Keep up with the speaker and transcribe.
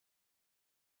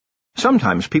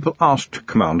Sometimes people asked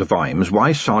Commander Vimes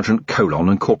why Sergeant Colon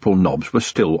and Corporal Nobbs were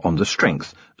still on the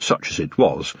strength, such as it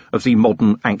was, of the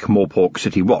modern Ankh-Morpork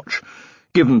City Watch,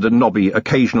 given that Nobby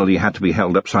occasionally had to be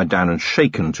held upside down and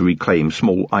shaken to reclaim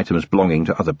small items belonging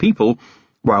to other people,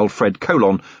 while Fred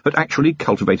Colon had actually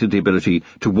cultivated the ability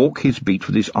to walk his beat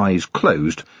with his eyes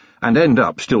closed and end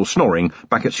up still snoring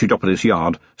back at Pseudopolis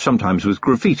Yard, sometimes with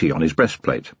graffiti on his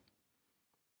breastplate.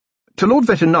 To Lord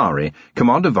Vetinari,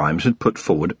 Commander Vimes had put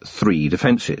forward 3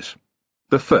 defences.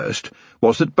 The first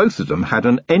was that both of them had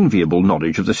an enviable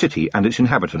knowledge of the city and its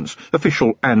inhabitants,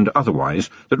 official and otherwise,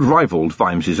 that rivalled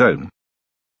Vimes's own.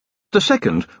 The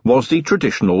second was the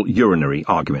traditional urinary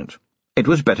argument. It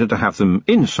was better to have them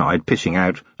inside pissing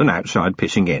out than outside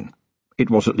pissing in. It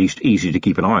was at least easy to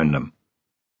keep an eye on them.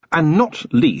 And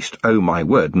not least, oh my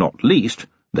word, not least,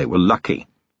 they were lucky.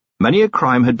 Many a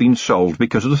crime had been solved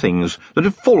because of the things that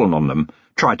had fallen on them,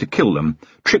 tried to kill them,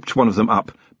 tripped one of them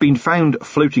up, been found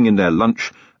floating in their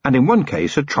lunch, and in one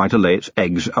case had tried to lay its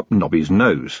eggs up Nobby's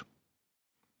nose.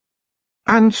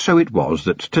 And so it was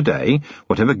that today,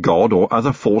 whatever god or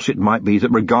other force it might be that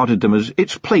regarded them as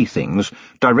its playthings,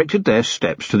 directed their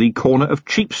steps to the corner of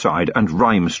Cheapside and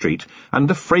Rhyme Street and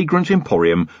the fragrant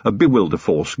emporium of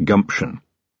Bewilderforce Gumption.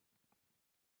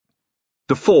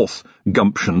 The fourth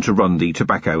gumption to run the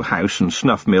tobacco house and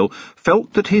snuff mill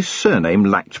felt that his surname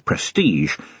lacked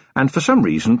prestige, and for some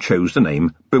reason chose the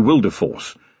name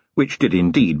Bewilderforce, which did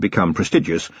indeed become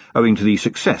prestigious owing to the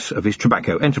success of his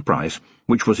tobacco enterprise,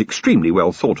 which was extremely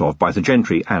well thought of by the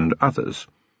gentry and others.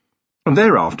 And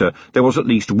thereafter there was at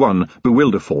least one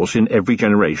Bewilderforce in every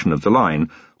generation of the line,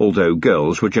 although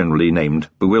girls were generally named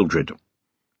Bewildred.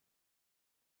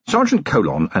 Sergeant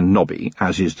Colon and Nobby,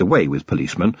 as is the way with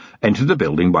policemen, entered the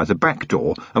building by the back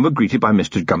door and were greeted by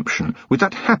Mr. Gumption with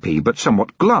that happy but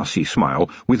somewhat glassy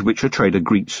smile with which a trader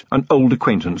greets an old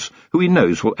acquaintance who he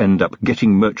knows will end up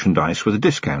getting merchandise with a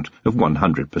discount of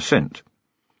 100%.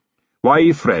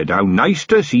 "Why, Fred, how nice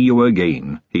to see you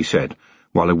again," he said,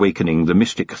 while awakening the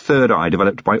mystic third eye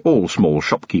developed by all small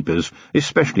shopkeepers,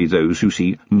 especially those who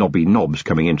see Nobby Nobbs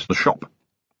coming into the shop.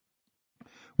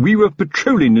 "We were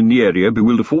patrolling in the area,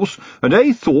 Bewilderforce, and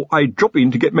I thought I'd drop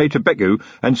in to get my tobacco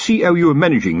and see how you were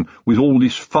managing with all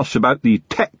this fuss about the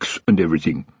tax and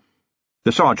everything."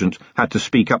 The sergeant had to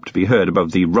speak up to be heard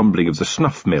above the rumbling of the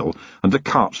snuff mill and the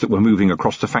carts that were moving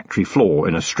across the factory floor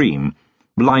in a stream.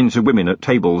 Lines of women at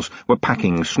tables were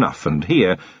packing snuff, and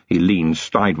here, he leaned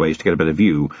sideways to get a better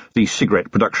view, the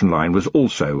cigarette production line was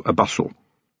also a bustle.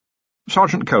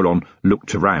 Sergeant Colon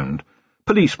looked around.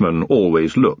 Policemen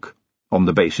always look, on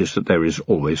the basis that there is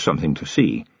always something to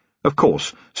see. Of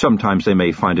course, sometimes they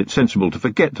may find it sensible to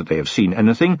forget that they have seen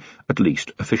anything, at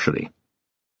least officially.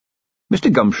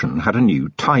 Mr. Gumption had a new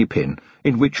tie-pin,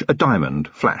 in which a diamond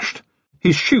flashed.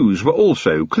 His shoes were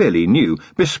also clearly new,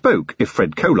 bespoke if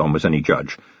Fred Colon was any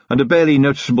judge, and a barely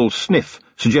noticeable sniff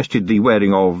suggested the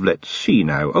wearing of, let's see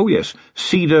now, oh yes,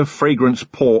 Cedar Fragrance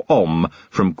Pour Homme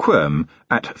from Quirm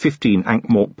at 15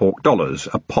 Ankh-Morpork dollars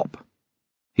a pop.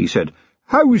 He said,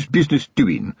 "How's business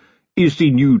doing? Is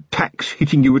the new tax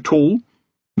hitting you at all?"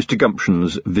 Mr.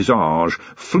 Gumption's visage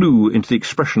flew into the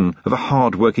expression of a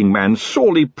hard-working man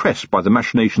sorely pressed by the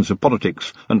machinations of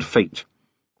politics and fate.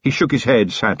 He shook his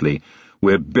head sadly.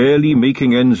 "We're barely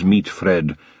making ends meet,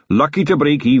 Fred. Lucky to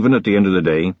break even at the end of the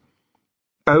day."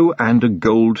 Oh, and a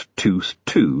gold tooth,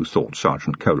 too, thought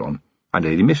Sergeant Colon. I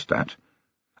nearly missed that.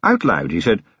 Out loud he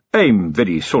said, "I'm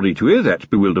very sorry to hear that,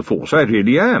 Bewilderforce, I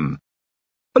really am.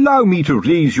 Allow me to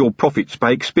raise your profits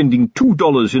by expending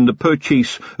 $2 in the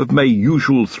purchase of my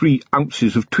usual 3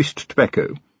 ounces of twist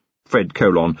tobacco." Fred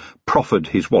Colon proffered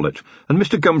his wallet, and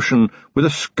Mr. Gumption, with a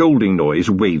scolding noise,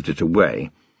 waved it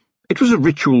away. It was a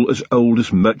ritual as old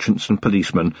as merchants and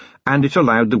policemen, and it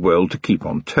allowed the world to keep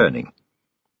on turning.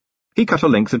 He cut a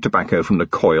length of tobacco from the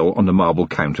coil on the marble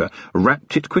counter,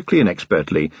 wrapped it quickly and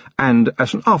expertly, and,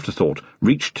 as an afterthought,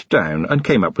 reached down and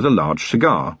came up with a large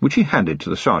cigar, which he handed to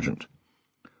the sergeant.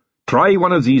 "Try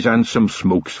one of these and some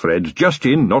smokes, Fred, just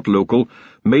in, not local,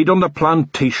 made on the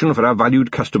plantation for our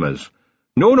valued customers.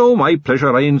 No, my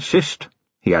pleasure, I insist,"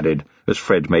 he added, as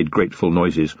Fred made grateful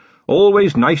noises.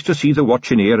 "Always nice to see the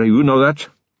watch in here, you know that."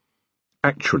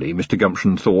 Actually, Mr.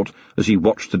 Gumption thought, as he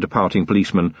watched the departing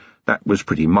policeman, that was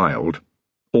pretty mild.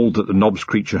 All that the Nobbs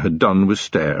creature had done was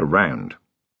stare around.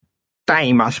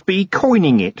 "They must be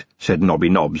coining it," said Nobby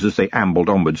Nobbs as they ambled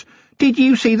onwards. "Did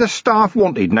you see the staff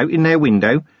wanted note in their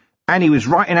window? And he was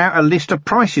writing out a list of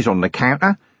prices on the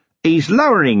counter. He's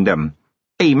lowering them.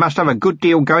 He must have a good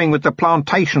deal going with the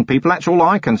plantation people, that's all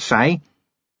I can say."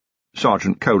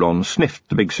 Sergeant Colon sniffed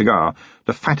the big cigar,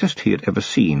 the fattest he had ever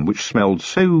seen, which smelled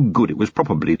so good it was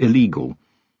probably illegal.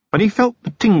 And he felt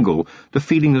the tingle, the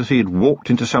feeling that he had walked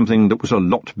into something that was a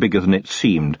lot bigger than it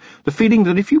seemed, the feeling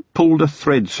that if you pulled a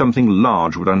thread something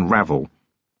large would unravel.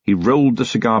 He rolled the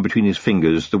cigar between his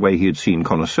fingers the way he had seen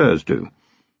connoisseurs do.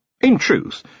 In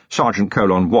truth, Sergeant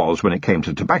Colon was, when it came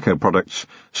to tobacco products,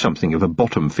 something of a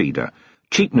bottom feeder,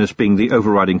 cheapness being the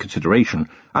overriding consideration,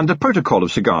 and the protocol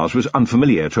of cigars was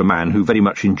unfamiliar to a man who very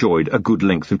much enjoyed a good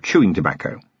length of chewing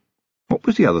tobacco. What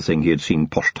was the other thing he had seen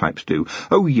posh types do?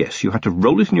 Oh, yes, you had to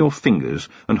roll it in your fingers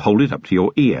and hold it up to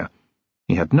your ear.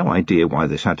 He had no idea why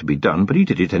this had to be done, but he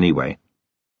did it anyway.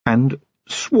 And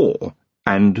swore,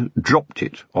 and dropped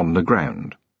it on the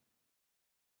ground.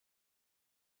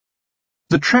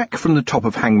 The track from the top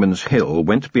of Hangman's Hill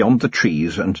went beyond the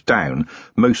trees and down,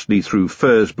 mostly through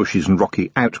furze bushes and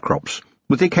rocky outcrops,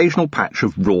 with the occasional patch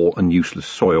of raw and useless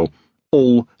soil,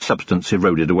 all substance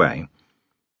eroded away.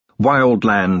 Wild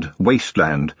land,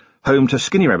 wasteland, home to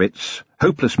skinny rabbits,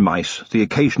 hopeless mice, the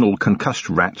occasional concussed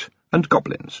rat, and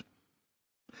goblins.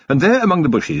 And there among the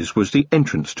bushes was the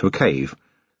entrance to a cave.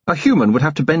 A human would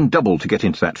have to bend double to get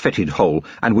into that fetid hole,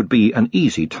 and would be an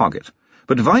easy target.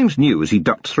 But Vimes knew as he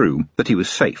ducked through that he was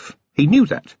safe. He knew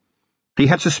that. He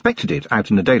had suspected it out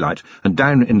in the daylight, and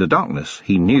down in the darkness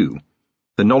he knew.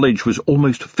 The knowledge was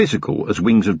almost physical as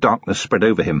wings of darkness spread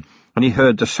over him, and he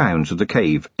heard the sounds of the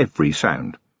cave, every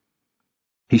sound.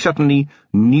 He suddenly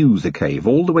knew the cave,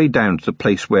 all the way down to the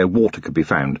place where water could be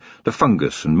found, the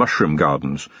fungus and mushroom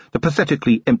gardens, the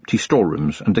pathetically empty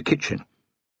storerooms, and the kitchen.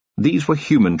 These were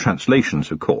human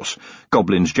translations, of course.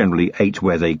 Goblins generally ate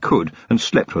where they could and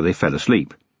slept where they fell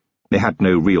asleep. They had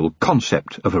no real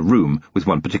concept of a room with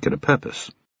one particular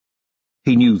purpose.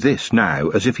 He knew this now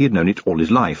as if he had known it all his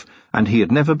life, and he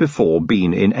had never before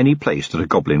been in any place that a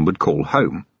goblin would call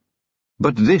home.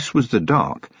 But this was the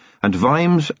dark, and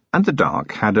Vimes and the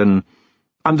dark had an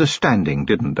understanding,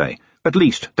 didn't they? At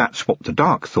least that's what the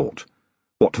dark thought.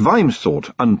 What Vimes thought,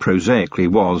 unprosaically,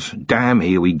 was, "Damn,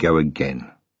 here we go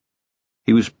again."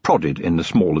 He was prodded in the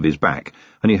small of his back,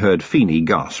 and he heard Feeney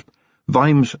gasp.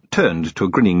 Vimes turned to a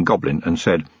grinning goblin and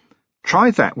said,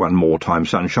 "Try that one more time,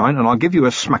 Sunshine, and I'll give you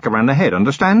a smack around the head,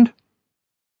 understand?"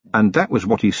 And that was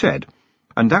what he said,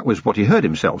 and that was what he heard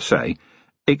himself say,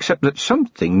 except that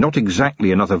something, not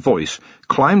exactly another voice,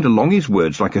 climbed along his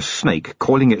words like a snake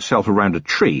coiling itself around a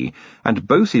tree, and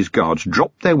both his guards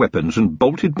dropped their weapons and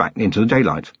bolted back into the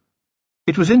daylight.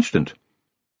 It was instant.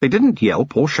 They didn't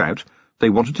yelp or shout. They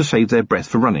wanted to save their breath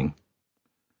for running.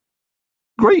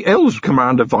 "Great hells,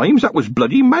 Commander Vimes, that was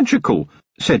bloody magical,"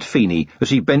 said Feeney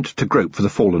as he bent to grope for the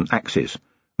fallen axes.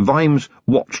 Vimes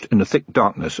watched in the thick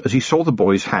darkness as he saw the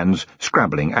boy's hands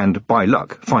scrabbling and, by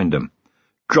luck, find them.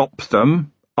 "Drop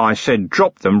them. I said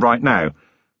drop them right now.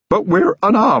 But we're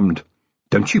unarmed."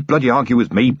 "Don't you bloody argue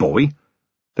with me, boy."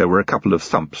 There were a couple of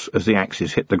thumps as the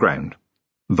axes hit the ground.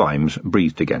 Vimes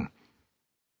breathed again.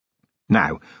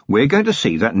 "Now, we're going to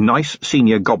see that nice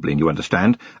senior goblin, you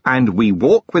understand, and we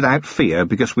walk without fear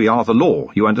because we are the law,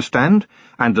 you understand,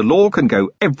 and the law can go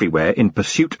everywhere in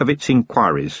pursuit of its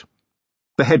inquiries."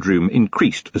 The headroom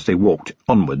increased as they walked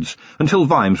onwards, until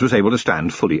Vimes was able to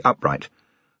stand fully upright.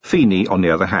 Feeney, on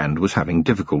the other hand, was having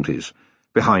difficulties.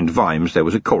 Behind Vimes there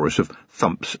was a chorus of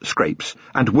thumps, scrapes,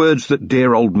 and words that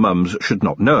dear old mums should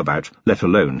not know about, let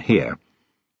alone hear.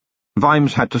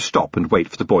 Vimes had to stop and wait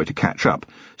for the boy to catch up,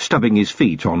 stubbing his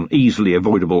feet on easily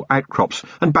avoidable outcrops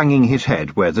and banging his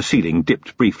head where the ceiling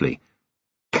dipped briefly.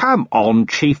 "Come on,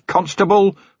 Chief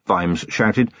Constable," Vimes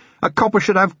shouted. "A copper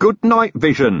should have good night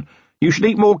vision. You should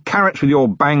eat more carrots with your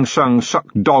bang-sung suck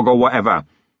dog or whatever."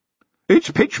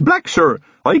 "It's pitch black, sir.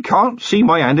 I can't see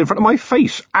my hand in front of my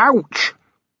face. Ouch!"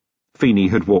 Feeney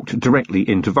had walked directly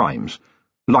into Vimes.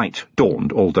 Light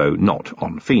dawned, although not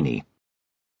on Feeney.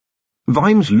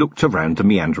 Vimes looked around the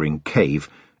meandering cave.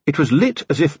 It was lit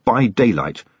as if by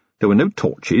daylight. There were no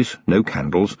torches, no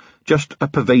candles, just a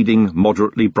pervading,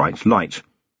 moderately bright light.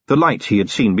 The light he had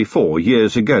seen before,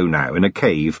 years ago now, in a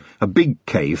cave, a big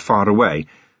cave far away,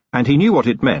 and he knew what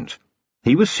it meant.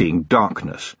 He was seeing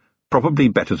darkness, probably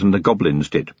better than the goblins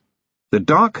did. The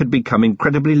dark had become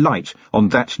incredibly light on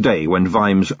that day when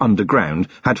Vimes underground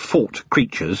had fought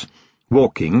creatures,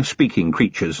 walking, speaking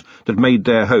creatures, that made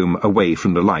their home away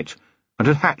from the light, and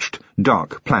had hatched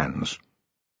dark plans.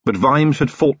 But Vimes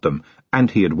had fought them, and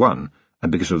he had won,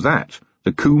 and because of that,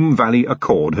 the Coombe Valley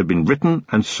Accord had been written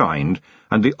and signed,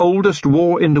 and the oldest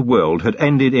war in the world had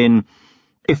ended in,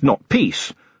 if not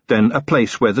peace, then a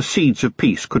place where the seeds of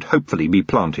peace could hopefully be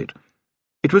planted.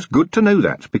 It was good to know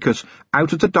that, because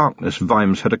out of the darkness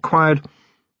Vimes had acquired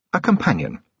a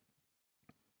companion.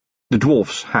 The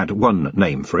dwarfs had one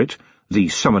name for it, the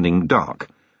Summoning Dark,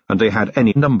 and they had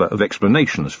any number of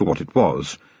explanations for what it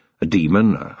was, A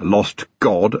demon, a lost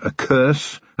god, a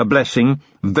curse, a blessing,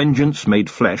 vengeance made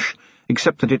flesh,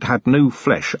 except that it had no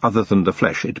flesh other than the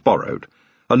flesh it borrowed,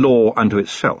 a law unto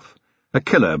itself, a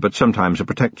killer but sometimes a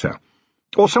protector,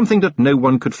 or something that no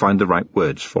one could find the right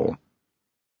words for.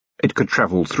 It could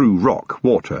travel through rock,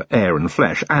 water, air and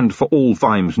flesh, and, for all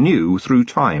Vimes knew, through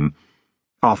time.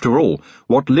 After all,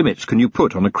 what limits can you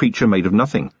put on a creature made of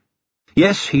nothing?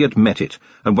 Yes, he had met it,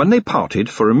 and when they parted,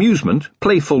 for amusement,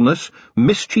 playfulness,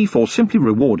 mischief, or simply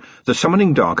reward, the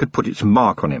summoning dark had put its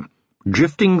mark on him,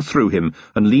 drifting through him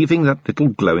and leaving that little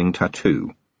glowing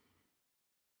tattoo.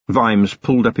 Vimes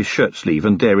pulled up his shirt-sleeve,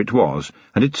 and there it was,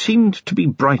 and it seemed to be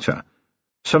brighter.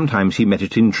 Sometimes he met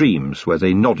it in dreams, where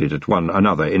they nodded at one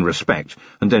another in respect,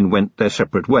 and then went their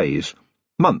separate ways.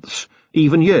 Months,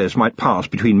 even years might pass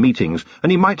between meetings,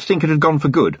 and he might think it had gone for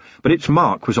good, but its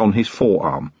mark was on his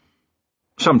forearm.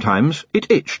 Sometimes it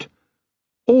itched.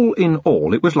 All in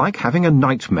all, it was like having a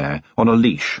nightmare on a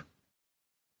leash.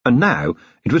 And now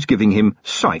it was giving him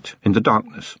sight in the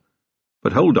darkness.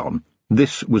 But hold on,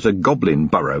 this was a goblin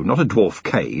burrow, not a dwarf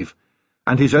cave,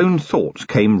 and his own thoughts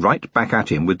came right back at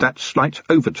him with that slight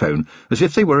overtone, as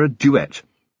if they were a duet.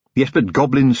 Yes, but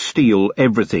goblins steal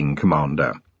everything,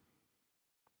 Commander.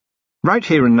 Right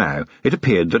here and now, it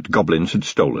appeared that goblins had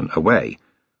stolen away.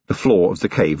 The floor of the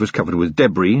cave was covered with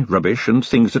debris, rubbish, and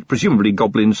things that presumably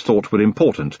goblins thought were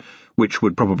important, which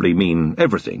would probably mean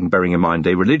everything, bearing in mind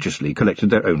they religiously collected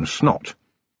their own snot.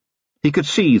 He could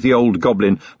see the old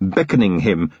goblin beckoning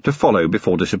him to follow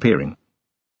before disappearing.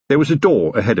 There was a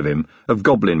door ahead of him, of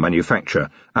goblin manufacture,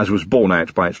 as was borne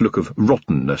out by its look of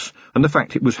rottenness, and the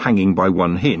fact it was hanging by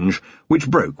one hinge, which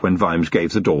broke when Vimes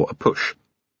gave the door a push.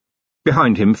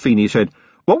 Behind him, Feeney said,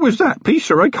 "What was that? Please,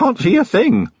 sir, I can't see a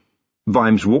thing."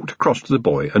 Vimes walked across to the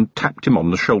boy and tapped him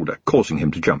on the shoulder, causing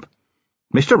him to jump.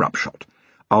 "Mr. Upshot,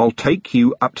 I'll take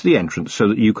you up to the entrance so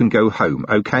that you can go home,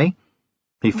 okay?"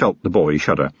 He felt the boy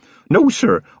shudder. "No,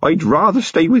 sir, I'd rather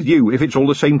stay with you, if it's all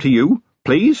the same to you.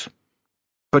 Please?"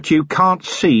 "But you can't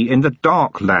see in the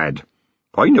dark, lad."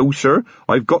 "I know, sir.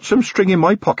 I've got some string in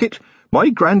my pocket. My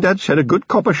granddad said a good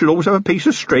copper should always have a piece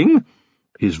of string."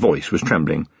 His voice was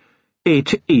trembling.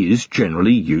 "It is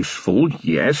generally useful,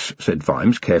 yes," said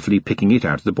Vimes, carefully picking it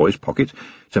out of the boy's pocket.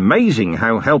 "It's amazing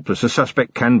how helpless a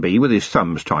suspect can be with his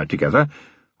thumbs tied together.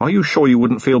 Are you sure you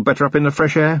wouldn't feel better up in the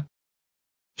fresh air?"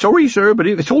 "Sorry, sir, but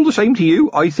if it's all the same to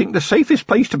you, I think the safest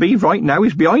place to be right now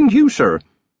is behind you, sir."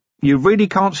 "You really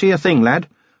can't see a thing, lad?"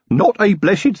 "Not a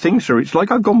blessed thing, sir. It's like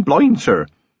I've gone blind, sir."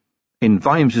 In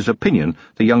Vimes's opinion,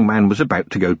 the young man was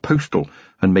about to go postal,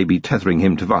 and maybe tethering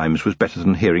him to Vimes was better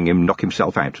than hearing him knock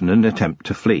himself out in an attempt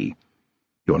to flee.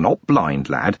 "You're not blind,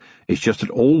 lad. It's just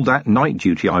that all that night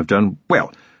duty I've done,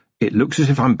 well, it looks as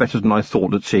if I'm better than I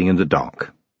thought at seeing in the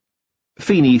dark."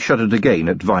 Feeney shuddered again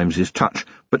at Vimes's touch,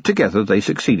 but together they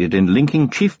succeeded in linking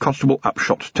Chief Constable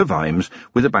Upshot to Vimes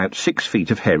with about 6 feet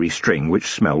of hairy string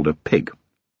which smelled of pig.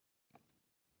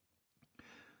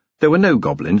 There were no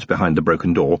goblins behind the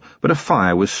broken door, but a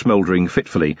fire was smouldering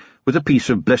fitfully, with a piece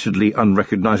of blessedly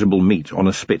unrecognisable meat on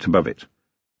a spit above it.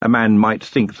 A man might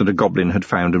think that a goblin had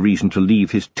found a reason to leave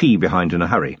his tea behind in a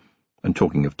hurry. And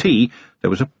talking of tea,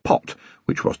 there was a pot,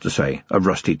 which was to say, a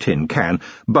rusty tin can,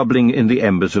 bubbling in the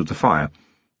embers of the fire.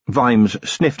 Vimes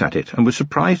sniffed at it, and was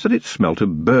surprised that it smelt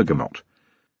of bergamot.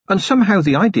 And somehow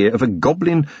the idea of a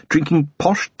goblin drinking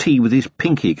posh tea with his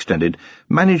pinky extended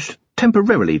managed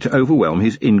temporarily to overwhelm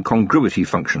his incongruity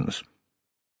functions.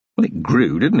 Well, it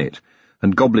grew, didn't it?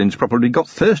 And goblins probably got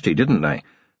thirsty, didn't they?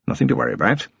 Nothing to worry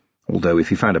about, although if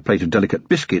he found a plate of delicate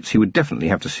biscuits he would definitely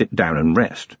have to sit down and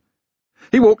rest.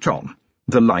 He walked on,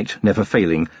 the light never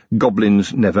failing,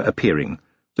 goblins never appearing.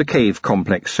 The cave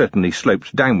complex certainly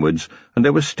sloped downwards, and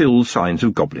there were still signs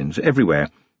of goblins everywhere,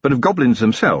 but of goblins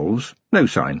themselves, no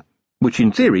sign. Which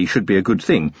in theory should be a good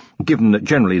thing, given that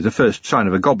generally the first sign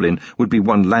of a goblin would be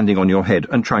one landing on your head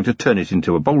and trying to turn it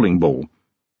into a bowling ball.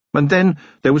 And then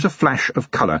there was a flash of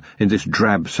colour in this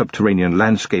drab subterranean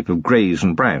landscape of greys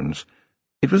and browns.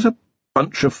 It was a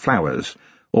bunch of flowers,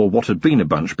 or what had been a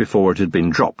bunch before it had been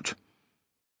dropped.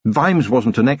 Vimes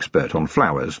wasn't an expert on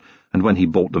flowers, and when he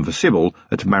bought them for Sybil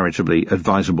at maritably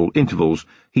advisable intervals,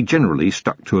 he generally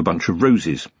stuck to a bunch of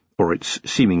roses, or its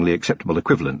seemingly acceptable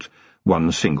equivalent,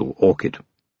 one single orchid.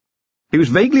 He was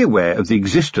vaguely aware of the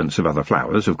existence of other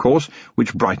flowers, of course,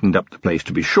 which brightened up the place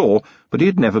to be sure, but he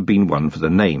had never been one for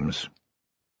the names.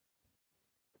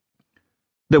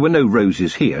 There were no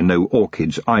roses here, no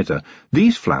orchids either.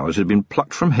 These flowers had been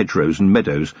plucked from hedgerows and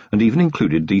meadows, and even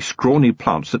included the scrawny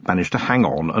plants that managed to hang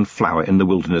on and flower in the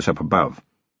wilderness up above.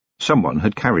 Someone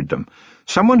had carried them.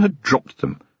 Someone had dropped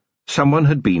them. Someone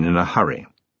had been in a hurry.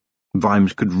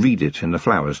 Vimes could read it in the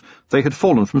flowers. They had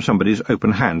fallen from somebody's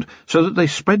open hand, so that they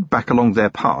spread back along their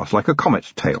path like a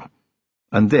comet's tail.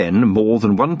 And then more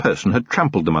than one person had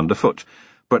trampled them underfoot,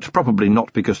 but probably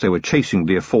not because they were chasing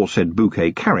the aforesaid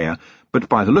bouquet carrier, but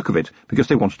by the look of it, because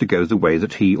they wanted to go the way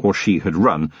that he or she had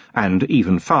run, and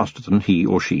even faster than he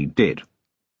or she did.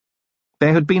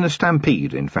 There had been a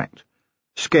stampede, in fact.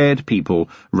 Scared people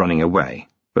running away.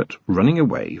 But running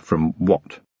away from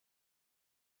what?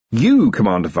 "You,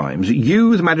 Commander Vimes,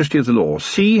 you, the Majesty of the Law.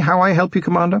 See how I help you,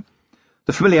 Commander?"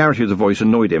 The familiarity of the voice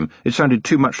annoyed him. It sounded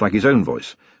too much like his own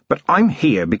voice. "But I'm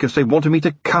here because they wanted me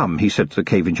to come," he said to the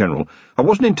cave in general. "I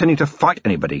wasn't intending to fight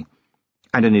anybody."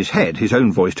 And in his head, his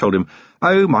own voice told him,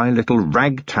 "Oh, my little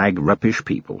ragtag rubbish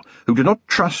people, who do not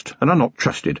trust and are not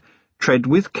trusted. Tread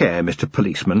with care, Mr.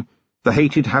 Policeman. The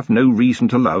hated have no reason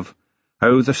to love.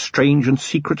 Oh, the strange and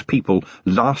secret people,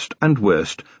 last and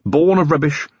worst, born of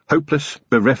rubbish, hopeless,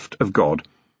 bereft of God.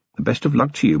 The best of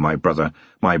luck to you, my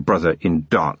brother in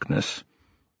darkness.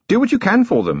 Do what you can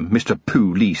for them, Mr.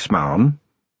 Policeman."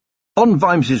 On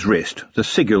Vimes's wrist, the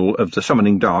sigil of the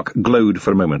summoning dark glowed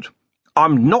for a moment.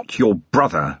 "I'm not your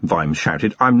brother," Vimes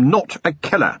shouted. "I'm not a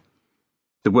killer."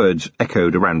 The words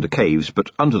echoed around the caves, but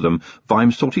under them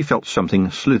Vimes thought he felt something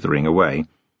slithering away.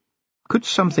 Could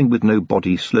something with no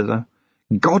body slither?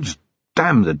 Gods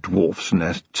damn the dwarfs and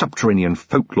their subterranean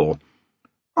folklore.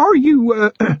 "Are you,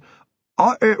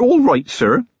 all right,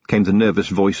 sir?" came the nervous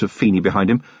voice of Feeney behind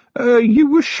him. "You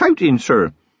were shouting,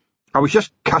 sir." "I was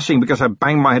just cussing because I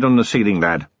banged my head on the ceiling,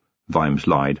 lad," Vimes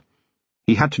lied.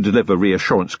 He had to deliver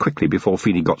reassurance quickly before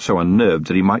Feeney got so unnerved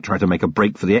that he might try to make a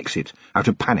break for the exit, out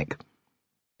of panic.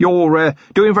 "You're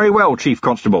doing very well, Chief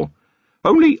Constable.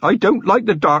 Only I don't like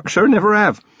the dark, sir, never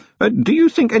have. Do you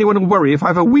think anyone will worry if I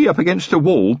have a wee up against the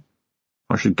wall?"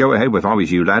 "I should go ahead if I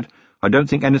was you, lad. I don't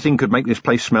think anything could make this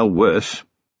place smell worse."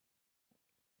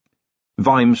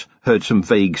 Vimes heard some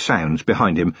vague sounds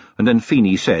behind him, and then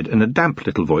Feeney said in a damp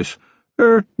little voice,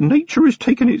 "Nature has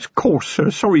taken its course, sir.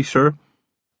 Sorry, sir."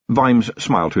 Vimes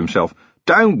smiled to himself.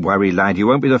 "Don't worry, lad. You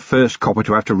won't be the first copper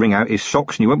to have to wring out his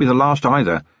socks, and you won't be the last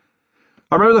either.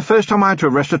 I remember the first time I had to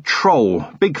arrest a troll.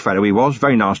 Big fellow he was,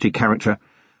 very nasty character.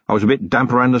 I was a bit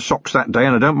damp around the socks that day,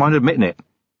 and I don't mind admitting it.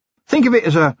 Think of it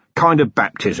as a kind of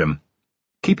baptism.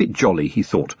 Keep it jolly," he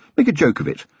thought. "Make a joke of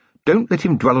it. Don't let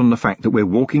him dwell on the fact that we're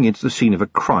walking into the scene of a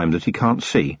crime that he can't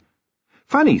see.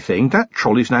 Funny thing, that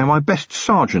troll is now my best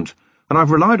sergeant, and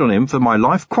I've relied on him for my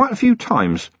life quite a few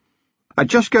times. It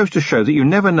just goes to show that you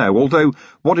never know, although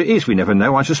what it is we never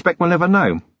know, I suspect we'll never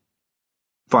know."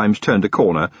 Vimes turned a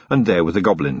corner, and there were the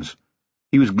goblins.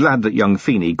 He was glad that young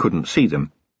Feeney couldn't see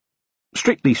them.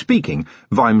 Strictly speaking,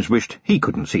 Vimes wished he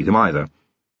couldn't see them either.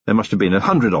 There must have been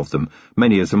 100 of them,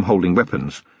 many of them holding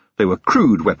weapons. They were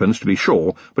crude weapons, to be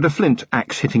sure, but a flint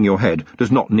axe hitting your head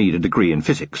does not need a degree in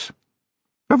physics.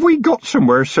 "Have we got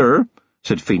somewhere, sir?"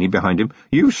 said Feeney behind him.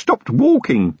 "You've stopped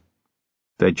walking."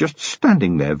 They're just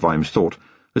standing there, Vimes thought,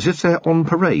 as if they're on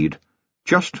parade,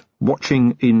 just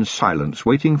watching in silence,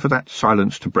 waiting for that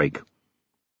silence to break.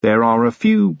 "There are a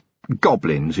few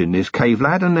goblins in this cave,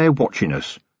 lad, and they're watching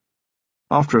us."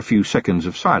 After a few seconds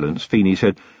of silence, Feeney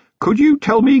said, "Could you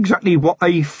tell me exactly what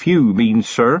a few means,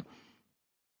 sir?"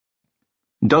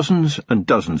 Dozens and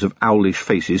dozens of owlish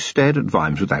faces stared at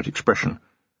Vimes without expression.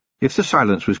 If the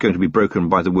silence was going to be broken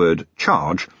by the word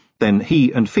charge, then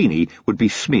he and Feeney would be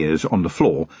smears on the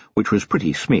floor, which was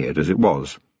pretty smeared as it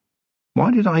was.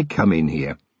 Why did I come in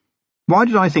here? Why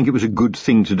did I think it was a good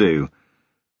thing to do?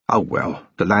 Oh well,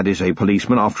 the lad is a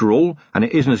policeman after all, and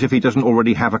it isn't as if he doesn't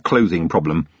already have a clothing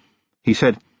problem. He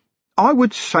said, "I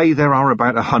would say there are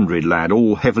about 100, lad,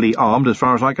 all heavily armed as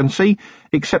far as I can see,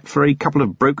 except for a couple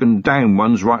of broken-down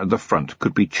ones right at the front.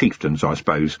 Could be chieftains, I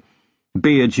suppose.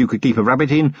 Beards you could keep a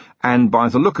rabbit in, and by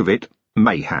the look of it,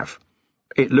 may have.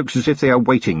 It looks as if they are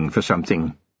waiting for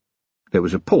something." There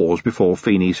was a pause before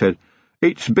Feeney said,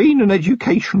 "It's been an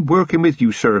education working with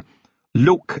you, sir."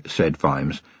 "Look," said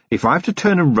Vimes, "if I have to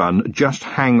turn and run, just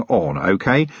hang on,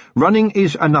 OK? Running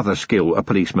is another skill a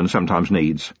policeman sometimes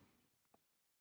needs."